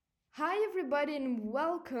everybody, and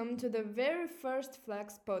welcome to the very first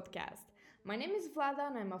Flex podcast. My name is Vlada,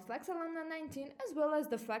 and I'm a Flex Alumna 19, as well as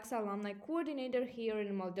the Flex Alumni Coordinator here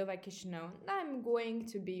in Moldova, Chisinau, and I'm going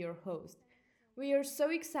to be your host. We are so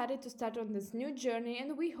excited to start on this new journey,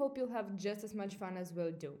 and we hope you'll have just as much fun as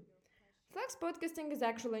we'll do. Flex podcasting is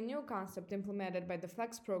actually a new concept implemented by the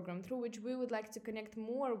Flex program through which we would like to connect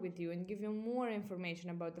more with you and give you more information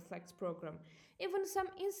about the Flex program, even some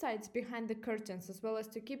insights behind the curtains, as well as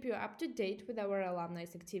to keep you up to date with our alumni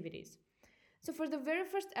activities. So, for the very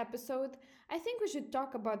first episode, I think we should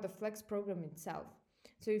talk about the Flex program itself.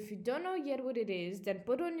 So, if you don't know yet what it is, then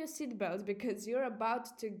put on your seatbelt because you're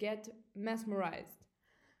about to get mesmerized.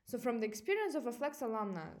 So, from the experience of a Flex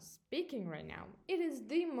alumna speaking right now, it is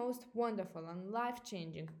the most wonderful and life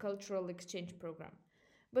changing cultural exchange program.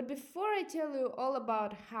 But before I tell you all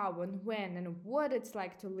about how and when and what it's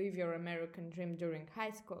like to live your American dream during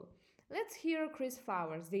high school, let's hear Chris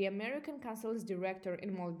Flowers, the American Council's director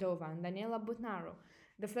in Moldova, and Daniela Butnaru,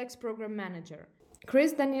 the Flex program manager.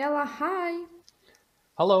 Chris, Daniela, hi!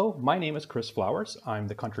 Hello, my name is Chris Flowers. I'm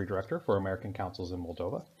the country director for American Councils in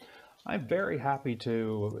Moldova. I'm very happy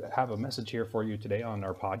to have a message here for you today on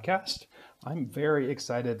our podcast. I'm very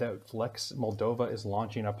excited that Flex Moldova is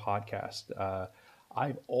launching a podcast.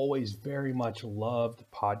 I've always very much loved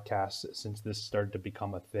podcasts since this started to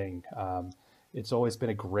become a thing. It's always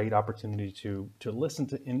been a great opportunity to listen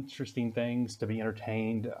to interesting things, to be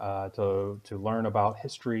entertained, to learn about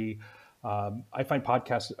history. I find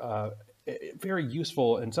podcasts very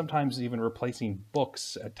useful and sometimes even replacing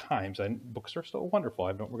books at times. And books are still wonderful.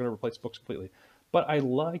 We're going to replace books completely. But I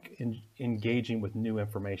like engaging with new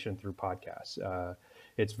information through podcasts.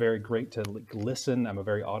 It's very great to listen. I'm a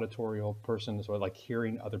very auditorial person, so I like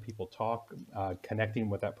hearing other people talk. Connecting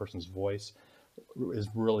with that person's voice is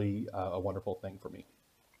really a wonderful thing for me.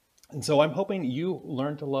 And so I'm hoping you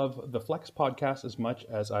learn to love the Flex podcast as much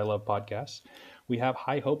as I love podcasts. We have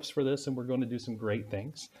high hopes for this, and we're going to do some great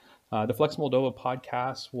things. The Flex Moldova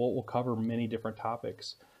podcast will cover many different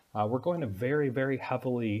topics. We're going to very, very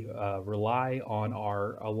heavily rely on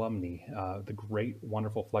our alumni, the great,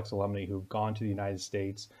 wonderful Flex alumni who've gone to the United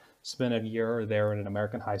States, spent a year there in an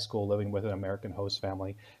American high school living with an American host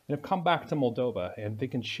family, and have come back to Moldova, and they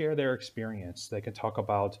can share their experience. They can talk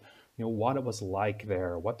about what it was like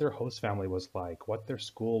there, what their host family was like, what their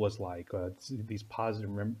school was like, these positive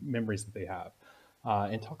memories that they have.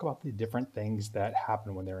 And talk about the different things that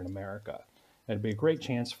happen when they're in America. It'd be a great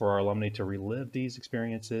chance for our alumni to relive these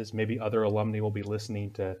experiences. Maybe other alumni will be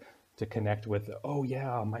listening to connect with, oh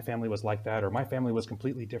yeah, my family was like that, or my family was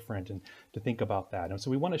completely different, and to think about that. And so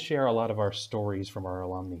we want to share a lot of our stories from our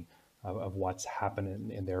alumni of what's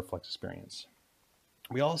happened in their Flex experience.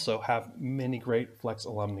 We also have many great Flex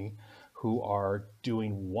alumni who are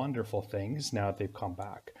doing wonderful things now that they've come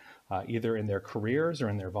back, either in their careers or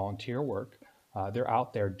in their volunteer work. They're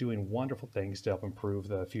out there doing wonderful things to help improve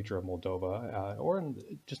the future of Moldova or in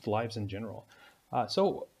just lives in general.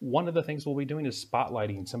 So one of the things we'll be doing is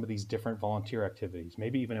spotlighting some of these different volunteer activities,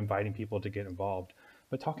 maybe even inviting people to get involved.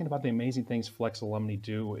 But talking about the amazing things Flex alumni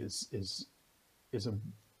do is a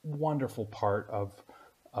wonderful part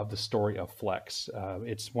of the story of Flex.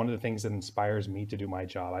 It's one of the things that inspires me to do my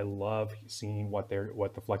job. I love seeing what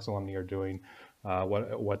the Flex alumni are doing,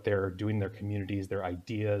 what they're doing in their communities, their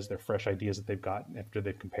ideas, their fresh ideas that they've got after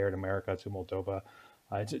they've compared America to Moldova.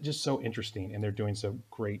 It's just so interesting, and they're doing some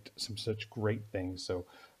such great things. So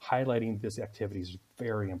highlighting these activities is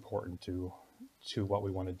very important to what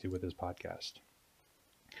we want to do with this podcast.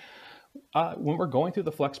 When we're going through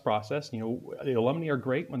the Flex process, the alumni are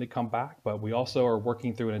great when they come back, but we also are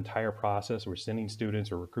working through an entire process. We're sending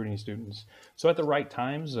students or recruiting students. So at the right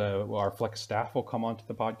times, our Flex staff will come onto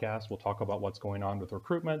the podcast. We'll talk about what's going on with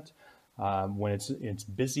recruitment. When it's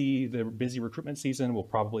busy, the busy recruitment season, we'll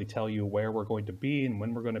probably tell you where we're going to be and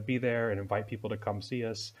when we're going to be there and invite people to come see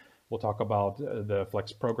us. We'll talk about the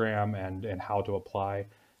Flex program and how to apply.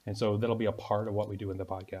 And so that'll be a part of what we do in the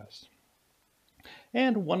podcast.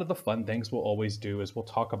 And one of the fun things we'll always do is we'll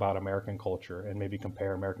talk about American culture and maybe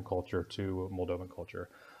compare American culture to Moldovan culture.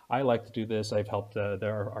 I like to do this. I've helped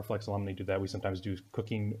our Flex alumni do that. We sometimes do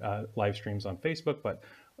cooking live streams on Facebook, but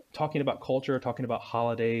talking about culture, talking about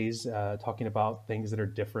holidays, talking about things that are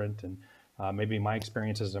different, and maybe my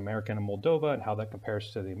experience as an American in Moldova and how that compares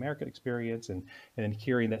to the American experience, and then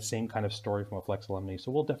hearing that same kind of story from a Flex alumni.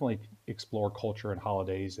 So we'll definitely explore culture and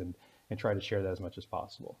holidays and try to share that as much as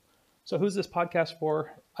possible. So who's this podcast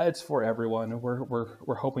for? It's for everyone.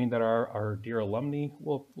 We're hoping that our dear alumni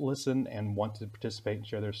will listen and want to participate and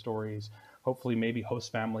share their stories. Hopefully maybe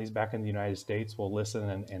host families back in the United States will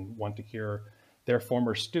listen and want to hear their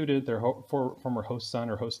former student, their former host son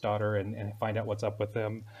or host daughter, and find out what's up with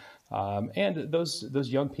them. And those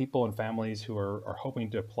young people and families who are hoping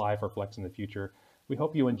to apply for Flex in the future, we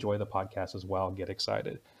hope you enjoy the podcast as well and get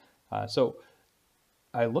excited. So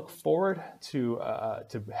I look forward to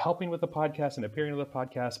helping with the podcast and appearing on the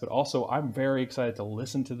podcast, but also I'm very excited to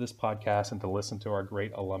listen to this podcast and to listen to our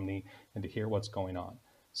great alumni and to hear what's going on.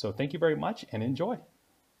 So thank you very much and enjoy.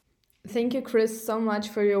 Thank you, Chris, so much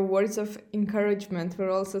for your words of encouragement. We're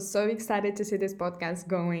also so excited to see this podcast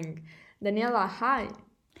going. Daniela, hi.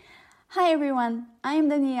 Hi everyone, I am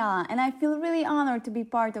Daniela and I feel really honored to be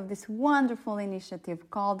part of this wonderful initiative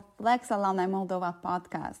called Flex Alumni Moldova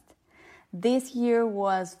podcast. This year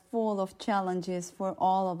was full of challenges for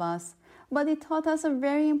all of us, but it taught us a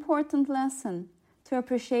very important lesson: to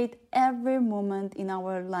appreciate every moment in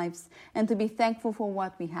our lives and to be thankful for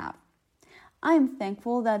what we have. I am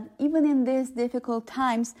thankful that even in these difficult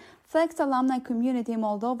times, Flex Alumni Community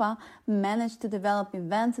Moldova managed to develop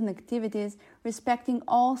events and activities respecting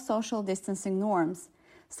all social distancing norms,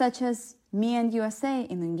 such as Me and USA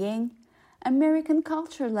in Ungheni, American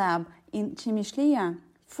Culture Lab in Cimișlia,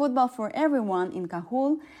 Football for Everyone in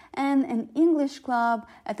Cahul, and an English club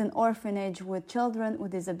at an orphanage with children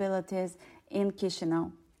with disabilities in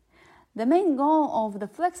Chișinău. The main goal of the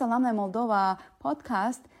Flex Alumni Moldova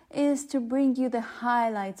podcast is to bring you the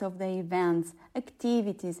highlights of the events,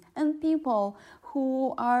 activities, and people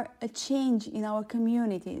who are a change in our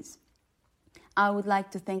communities. I would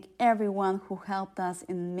like to thank everyone who helped us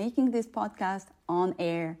in making this podcast on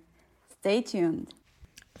air. Stay tuned.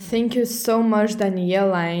 Thank you so much,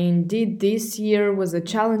 Daniela. Indeed, this year was a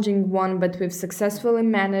challenging one, but we've successfully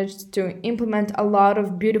managed to implement a lot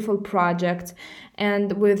of beautiful projects.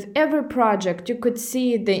 And with every project, you could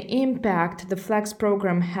see the impact the Flex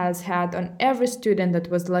program has had on every student that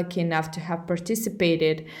was lucky enough to have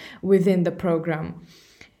participated within the program.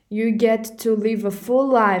 You get to live a full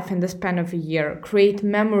life in the span of a year, create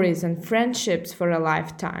memories and friendships for a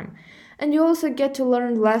lifetime. And you also get to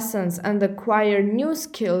learn lessons and acquire new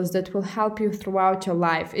skills that will help you throughout your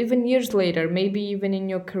life, even years later, maybe even in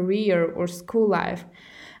your career or school life.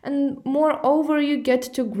 And moreover, you get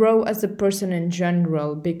to grow as a person in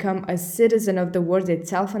general, become a citizen of the world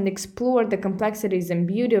itself, and explore the complexities and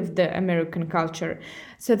beauty of the American culture,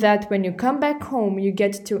 so that when you come back home, you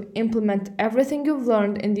get to implement everything you've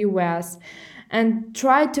learned in the US and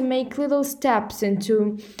try to make little steps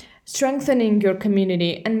into strengthening your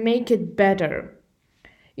community and make it better.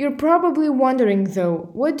 You're probably wondering though,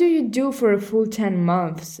 what do you do for a full 10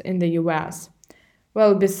 months in the US?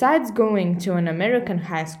 Well, besides going to an American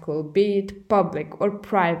high school, be it public or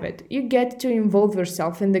private, you get to involve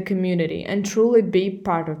yourself in the community and truly be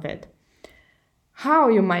part of it. How,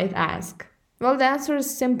 you might ask? Well, the answer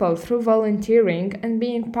is simple: through volunteering and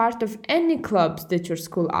being part of any clubs that your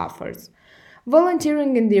school offers.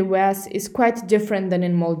 Volunteering in the US is quite different than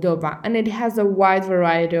in Moldova, and it has a wide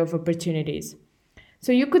variety of opportunities.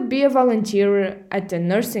 So you could be a volunteer at a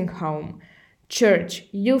nursing home, church,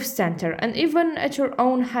 youth center, and even at your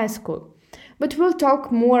own high school. But we'll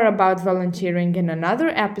talk more about volunteering in another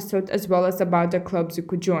episode, as well as about the clubs you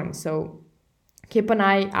could join, so keep an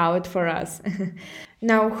eye out for us.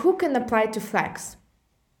 Now, who can apply to Flex?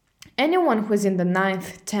 Anyone who is in the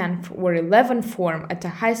 9th, 10th, or 11th form at a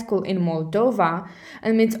high school in Moldova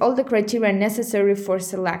and meets all the criteria necessary for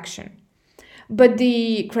selection. But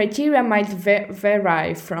the criteria might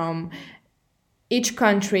vary from each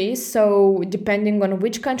country, so depending on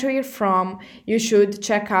which country you're from, you should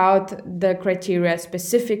check out the criteria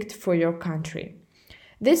specific for your country.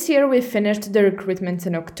 This year we finished the recruitment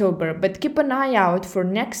in October, but keep an eye out for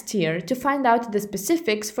next year to find out the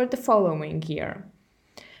specifics for the following year.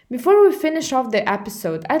 Before we finish off the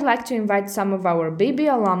episode, I'd like to invite some of our baby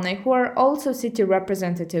alumni who are also city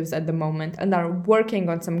representatives at the moment and are working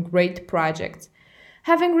on some great projects.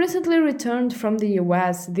 Having recently returned from the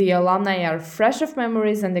US, the alumni are fresh of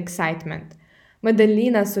memories and excitement.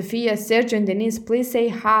 Madalina, Sofia, Sergio, and Denise, please say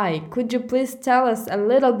hi. Could you please tell us a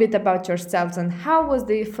little bit about yourselves and how was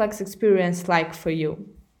the Flex experience like for you?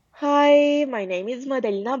 Hi, my name is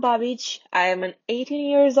Madalina Babic. I am an 18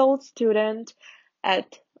 years old student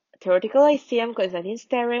at Theoretical ICM Constantin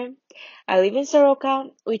Stere. I live in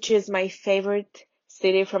Soroca, which is my favorite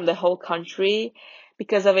city from the whole country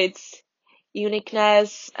because of its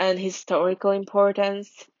uniqueness and historical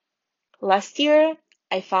importance. Last year,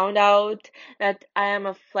 I found out that I am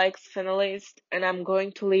a Flex finalist and I'm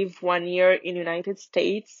going to live 1 year in United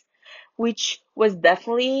States, which was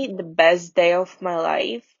definitely the best day of my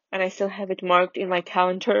life. And I still have it marked in my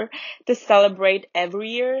calendar to celebrate every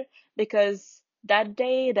year because that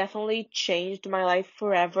day definitely changed my life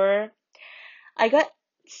forever. I got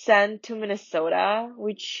sent to Minnesota,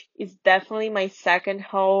 which is definitely my second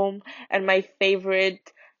home and my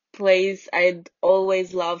favorite place I'd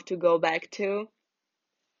always love to go back to.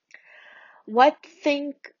 What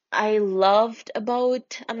thing I loved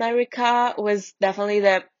about America was definitely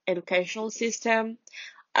the educational system.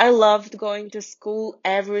 I loved going to school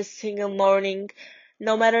every single morning,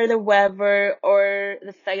 no matter the weather or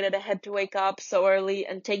the fact that I had to wake up so early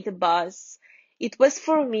and take the bus. It was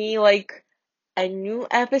for me like a new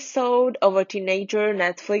episode of a teenager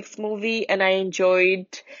Netflix movie, and I enjoyed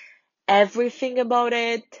everything about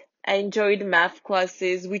it. I enjoyed math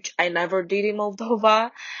classes, which I never did in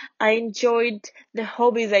Moldova. I enjoyed the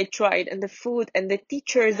hobbies I tried and the food and the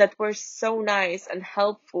teachers that were so nice and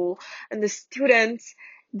helpful and the students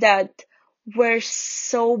that were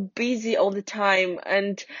so busy all the time,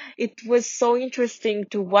 and it was so interesting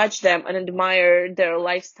to watch them and admire their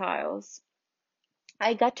lifestyles.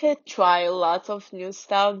 I got to try lots of new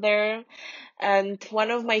stuff there, and one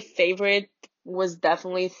of my favorite was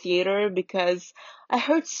definitely theater because I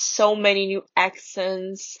heard so many new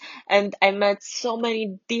accents and I met so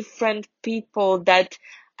many different people that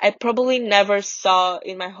I probably never saw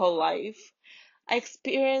in my whole life. I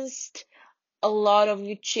experienced a lot of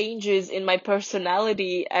new changes in my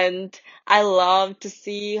personality, and I love to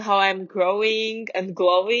see how I'm growing and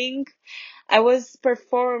glowing. I was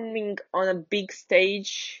performing on a big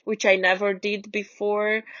stage, which I never did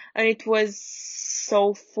before, and it was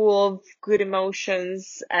so full of good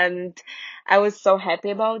emotions, and I was so happy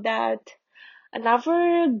about that.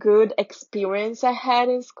 Another good experience I had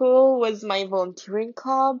in school was my volunteering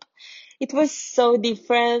club. It was so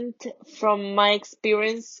different from my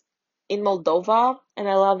experience in Moldova, and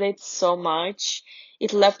I loved it so much.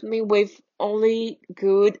 It left me with only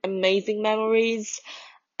good, amazing memories.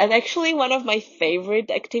 And actually, one of my favorite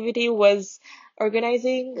activity was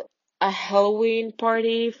organizing a Halloween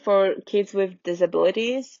party for kids with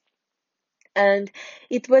disabilities. And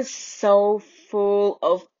it was so full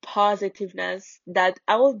of positiveness that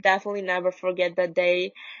I will definitely never forget that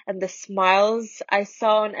day. And the smiles I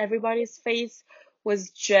saw on everybody's face was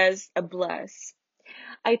just a bless.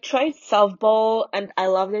 I tried softball and I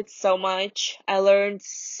loved it so much. I learned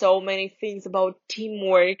so many things about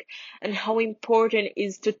teamwork and how important it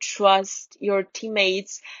is to trust your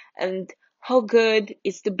teammates and how good it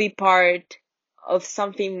is to be part of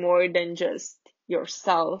something more than just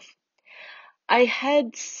yourself. I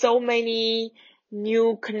had so many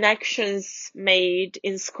new connections made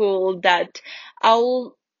in school that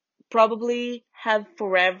I'll probably have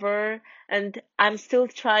forever, and I'm still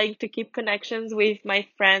trying to keep connections with my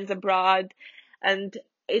friends abroad, and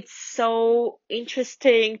it's so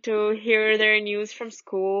interesting to hear their news from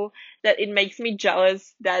school that it makes me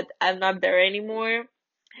jealous that I'm not there anymore.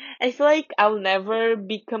 I feel like I'll never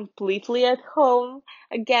be completely at home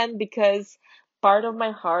again because part of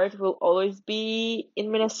my heart will always be in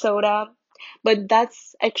Minnesota. But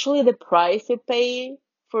that's actually the price you pay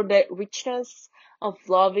for the richness of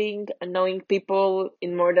loving and knowing people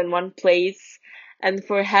in more than one place and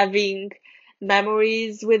for having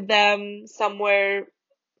memories with them somewhere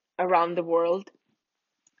around the world.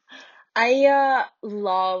 I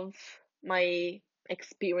love my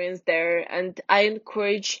experience there, and I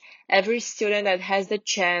encourage every student that has the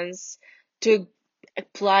chance to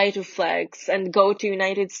apply to Flex and go to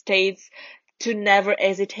United States to never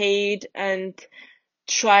hesitate and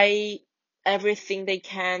try everything they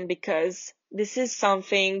can because this is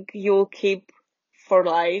something you'll keep for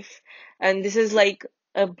life, and this is like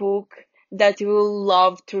a book that you will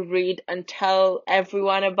love to read and tell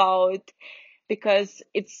everyone about because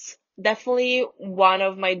it's definitely one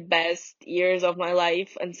of my best years of my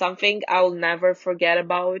life and something I'll never forget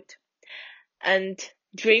about. And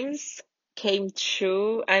dreams came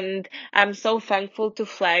true, and I'm so thankful to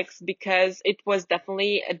Flex because it was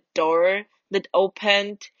definitely a door that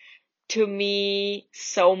opened to me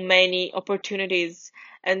so many opportunities,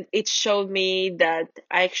 and it showed me that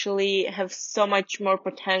I actually have so much more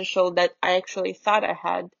potential that I actually thought I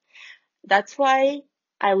had. That's why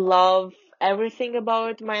I love everything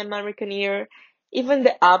about my American year, even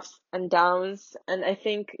the ups and downs, and I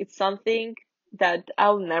think it's something that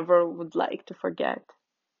I'll never would like to forget.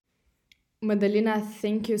 Madalina,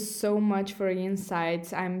 thank you so much for your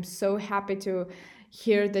insights. I'm so happy to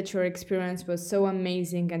hear that your experience was so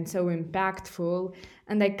amazing and so impactful.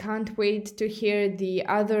 And I can't wait to hear the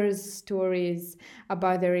other stories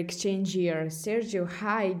about their exchange year. Sergio,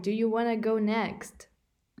 hi, do you want to go next?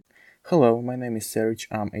 Hello, my name is Serge.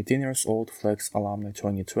 I'm 18 years old, Flex Alumni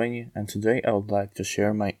 2020, and today I would like to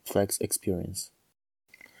share my Flex experience.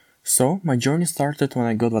 So, my journey started when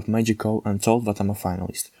I got that magic call and told that I'm a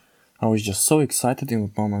finalist. I was just so excited in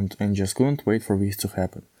the moment and just couldn't wait for this to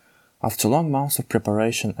happen. After long months of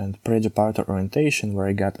preparation and pre-departure orientation where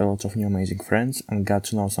I got a lot of new amazing friends and got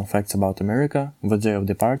to know some facts about America, the day of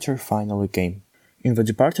departure finally came. In the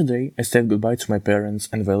departure day, I said goodbye to my parents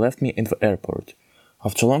and they left me in the airport.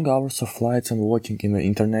 After long hours of flights and walking in the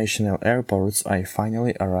international airports, I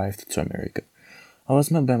finally arrived to America. I was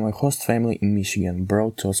met by my host family in Michigan,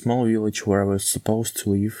 brought to a small village where I was supposed to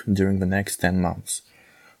live during the next 10 months.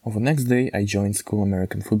 On the next day, I joined school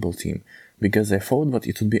American football team, because I thought that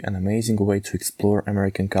it would be an amazing way to explore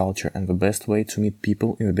American culture and the best way to meet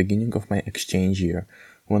people in the beginning of my exchange year,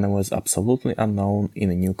 when I was absolutely unknown in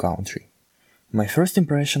a new country. My first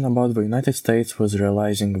impression about the United States was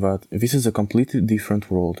realizing that this is a completely different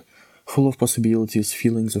world, full of possibilities,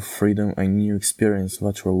 feelings of freedom and new experience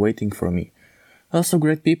that were waiting for me. Also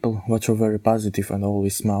great people that were very positive and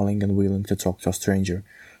always smiling and willing to talk to a stranger,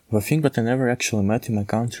 the thing that I never actually met in my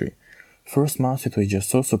country. First month it was just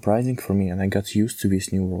so surprising for me and I got used to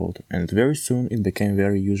this new world, and very soon it became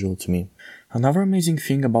very usual to me. Another amazing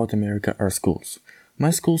thing about America are schools. My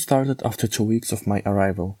school started after 2 weeks of my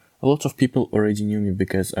arrival. A lot of people already knew me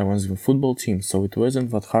because I was in the football team, so it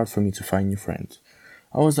wasn't that hard for me to find new friends.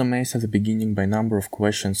 I was amazed at the beginning by number of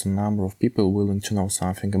questions and number of people willing to know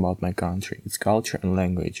something about my country, its culture and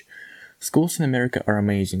language. Schools in America are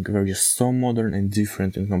amazing, they're just so modern and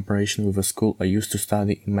different in comparison with the school I used to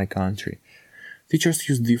study in my country. Teachers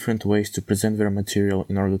use different ways to present their material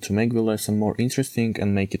in order to make the lesson more interesting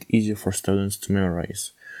and make it easier for students to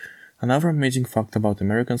memorize. Another amazing fact about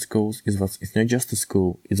American schools is that it's not just a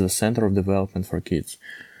school, it's the center of development for kids.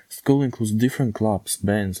 School includes different clubs,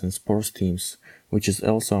 bands and sports teams, which is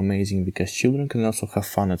also amazing because children can also have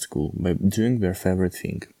fun at school by doing their favorite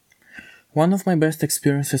thing. One of my best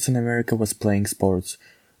experiences in America was playing sports.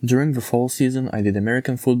 During the fall season I did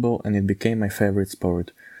American football and it became my favorite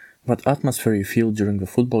sport. That atmosphere you feel during the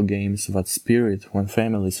football games, that spirit when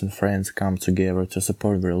families and friends come together to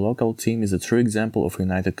support their local team is a true example of a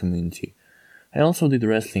united community. I also did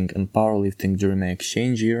wrestling and powerlifting during my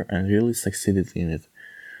exchange year and really succeeded in it.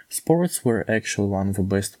 Sports were actually one of the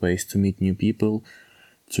best ways to meet new people,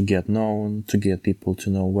 to get known, to get people to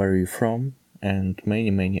know where you're from, and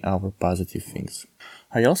many other positive things.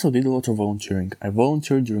 I also did a lot of volunteering. I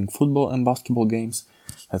volunteered during football and basketball games,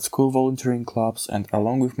 at school volunteering clubs, and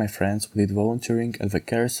along with my friends we did volunteering at the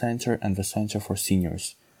Care Center and the Center for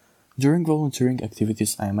Seniors. During volunteering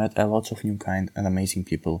activities I met a lot of new kind and amazing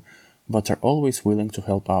people, but are always willing to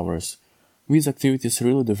help others. These activities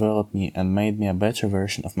really developed me and made me a better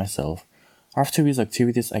version of myself. After these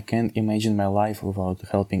activities I can't imagine my life without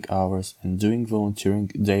helping others and doing volunteering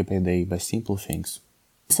day by day by simple things.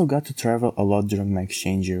 I also got to travel a lot during my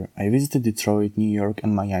exchange year. I visited Detroit, New York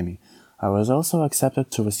and Miami. I was also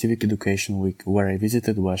accepted to the Civic Education Week where I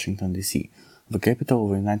visited Washington, D.C., the capital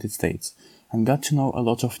of the United States, and got to know a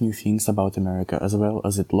lot of new things about America as well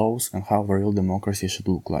as its laws and how a real democracy should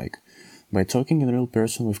look like. By talking in real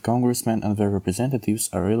person with congressmen and their representatives,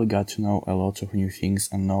 I really got to know a lot of new things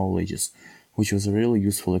and knowledges, which was a really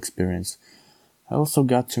useful experience. I also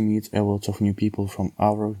got to meet a lot of new people from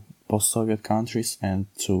other post-Soviet countries and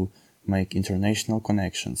to make international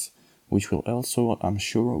connections, which will also, I'm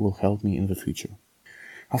sure, will help me in the future.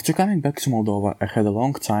 After coming back to Moldova, I had a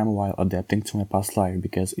long time while adapting to my past life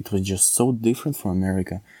because it was just so different from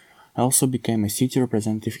America. I also became a city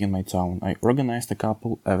representative in my town. I organized a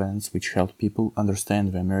couple events which helped people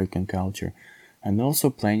understand the American culture, and also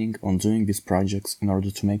planning on doing these projects in order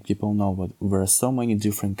to make people know that there are so many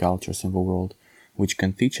different cultures in the world, which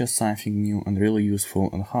can teach us something new and really useful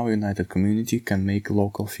on how a united community can make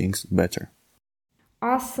local things better.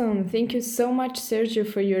 Awesome! Thank you so much, Sergio,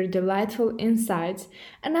 for your delightful insights.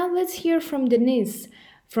 And now let's hear from Denise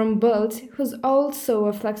from Bult, who's also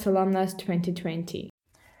a Flex Alumnus 2020.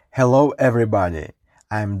 Hello everybody,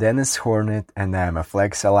 I'm Dennis Hornet and I'm a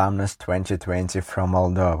Flex Alumnus 2020 from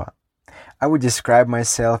Moldova. I would describe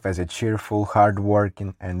myself as a cheerful,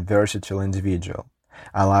 hardworking and versatile individual.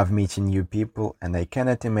 I love meeting new people and I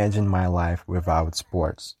cannot imagine my life without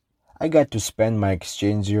sports. I got to spend my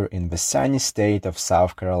exchange year in the sunny state of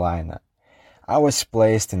South Carolina. I was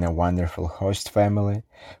placed in a wonderful host family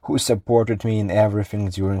who supported me in everything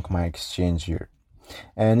during my exchange year.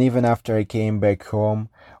 And even after I came back home,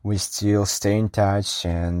 we still stay in touch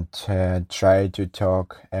and try to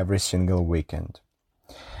talk every single weekend.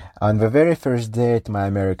 On the very first day at my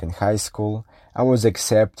American high school, I was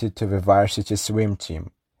accepted to the varsity swim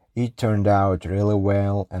team. It turned out really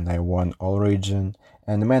well and I won all region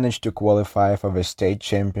and managed to qualify for the state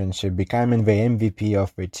championship, becoming the MVP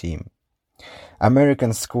of the team.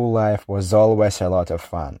 American school life was always a lot of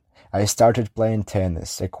fun. I started playing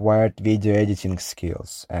tennis, acquired video editing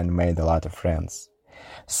skills, and made a lot of friends.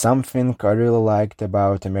 Something I really liked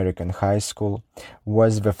about American high school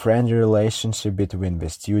was the friendly relationship between the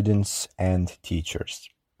students and teachers.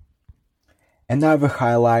 Another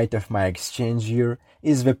highlight of my exchange year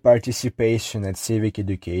is the participation at civic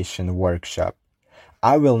education workshop.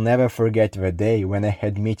 I will never forget the day when I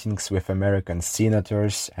had meetings with American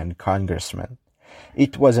senators and congressmen.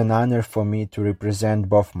 It was an honor for me to represent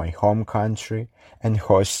both my home country and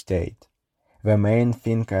host state. The main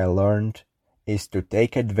thing I learned is to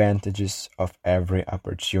take advantages of every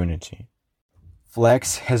opportunity.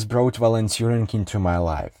 Flex has brought volunteering into my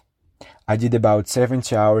life. I did about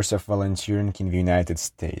 70 hours of volunteering in the United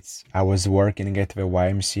States. I was working at the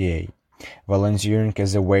YMCA, volunteering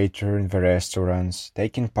as a waiter in the restaurants,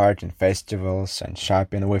 taking part in festivals and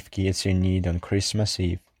shopping with kids in need on Christmas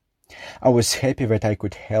Eve. I was happy that I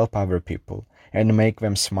could help other people and make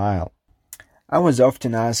them smile. I was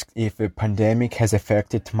often asked if the pandemic has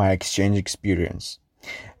affected my exchange experience.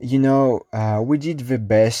 We did the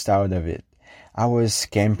best out of it. I was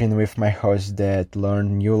camping with my host dad,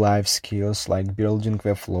 learned new life skills like building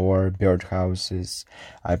the floor, birdhouses.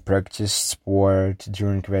 I practiced sport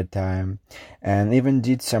during that time and even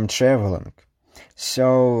did some traveling.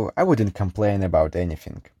 So I wouldn't complain about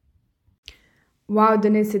anything. Wow,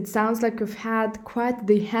 Denis, it sounds like you've had quite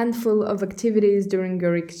the handful of activities during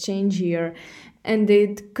your exchange year, and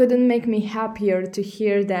it couldn't make me happier to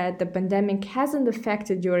hear that the pandemic hasn't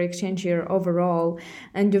affected your exchange year overall,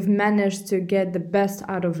 and you've managed to get the best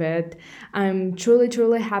out of it. I'm truly,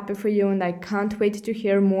 truly happy for you, and I can't wait to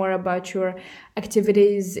hear more about your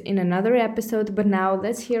activities in another episode. But now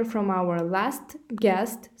let's hear from our last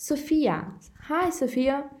guest, Sophia. Hi,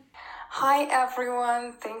 Sophia. Hi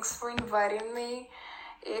everyone, thanks for inviting me.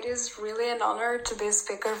 It is really an honor to be a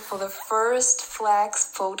speaker for the first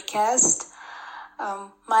Flex podcast.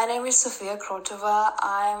 My name is Sofia Krotova.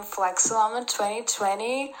 I'm Flex Alumna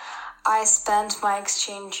 2020. I spent my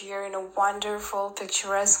exchange year in a wonderful,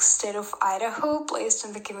 picturesque state of Idaho, placed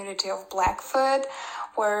in the community of Blackfoot,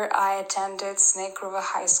 where I attended Snake River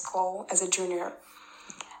High School as a junior.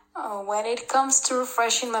 When it comes to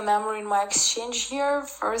refreshing my memory in my exchange year,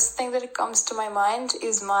 first thing that comes to my mind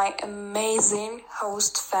is my amazing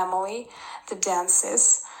host family, the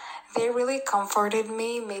Dances. They really comforted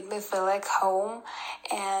me, made me feel like home,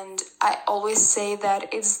 and I always say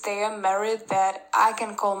that it's their merit that I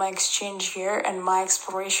can call my exchange year and my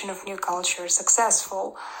exploration of new culture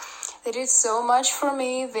successful. They did so much for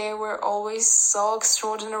me. They were always so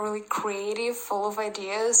extraordinarily creative, full of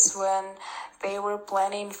ideas when they were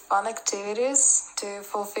planning fun activities to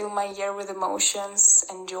fulfill my year with emotions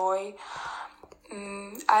and joy.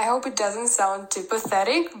 I hope it doesn't sound too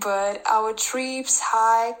pathetic, but our trips,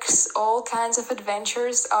 hikes, all kinds of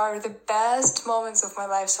adventures are the best moments of my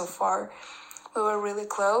life so far. We were really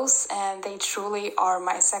close, and they truly are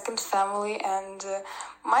my second family and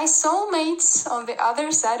my soulmates on the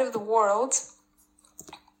other side of the world.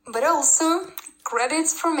 But also,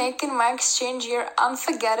 credits for making my exchange year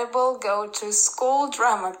unforgettable go to School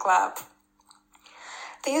Drama Club.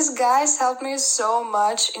 These guys helped me so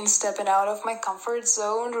much in stepping out of my comfort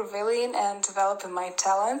zone, revealing and developing my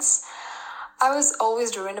talents. I was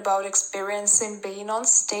always dreaming about experiencing being on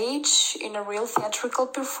stage in a real theatrical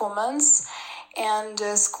performance, and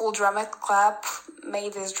School Drama Club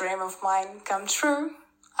made this dream of mine come true.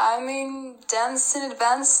 Dancing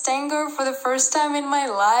advanced tango for the first time in my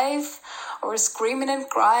life, or screaming and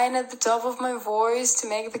crying at the top of my voice to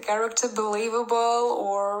make the character believable,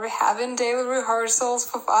 or having daily rehearsals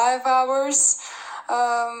for 5 hours.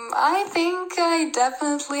 I think I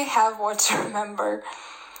definitely have what to remember.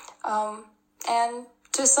 And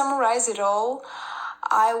to summarize it all,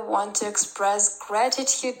 I want to express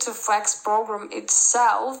gratitude to Flex program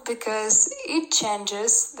itself because it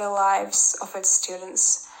changes the lives of its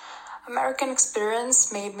students. American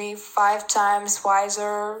experience made me 5 times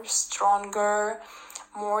wiser, stronger,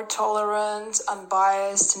 more tolerant,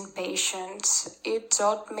 unbiased, and patient. It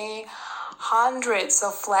taught me hundreds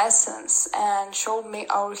of lessons and showed me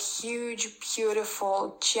our huge,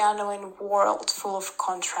 beautiful, genuine world full of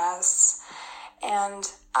contrasts.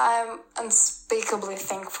 And I'm unspeakably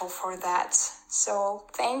thankful for that. So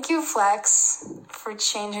thank you, Flex, for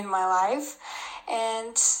changing my life.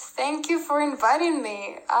 And thank you for inviting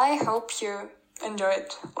me. I hope you enjoyed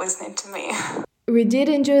listening to me. We did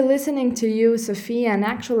enjoy listening to you, Sophia, and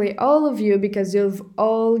actually all of you, because you've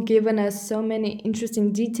all given us so many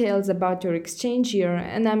interesting details about your exchange year,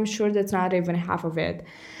 and I'm sure that's not even half of it.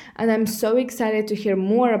 And I'm so excited to hear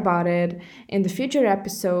more about it in the future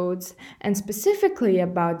episodes, and specifically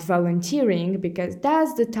about volunteering, because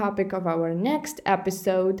that's the topic of our next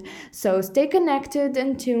episode. So stay connected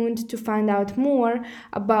and tuned to find out more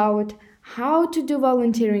about how to do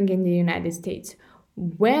volunteering in the United States,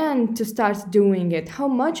 when to start doing it, how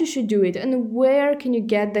much you should do it, and where can you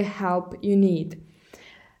get the help you need.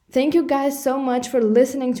 Thank you guys so much for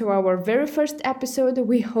listening to our very first episode.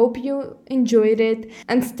 We hope you enjoyed it,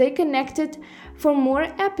 and stay connected for more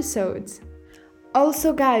episodes.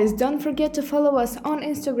 Also guys, don't forget to follow us on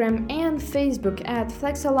Instagram and Facebook at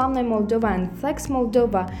Flex Alumni Moldova and Flex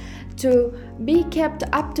Moldova to be kept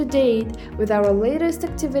up to date with our latest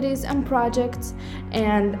activities and projects,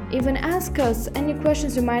 and even ask us any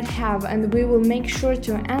questions you might have, and we will make sure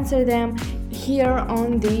to answer them here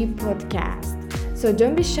on the podcast. So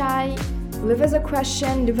don't be shy, leave us a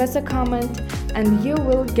question, leave us a comment, and you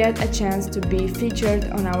will get a chance to be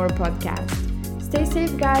featured on our podcast. Stay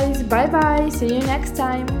safe guys, bye bye, see you next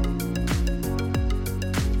time.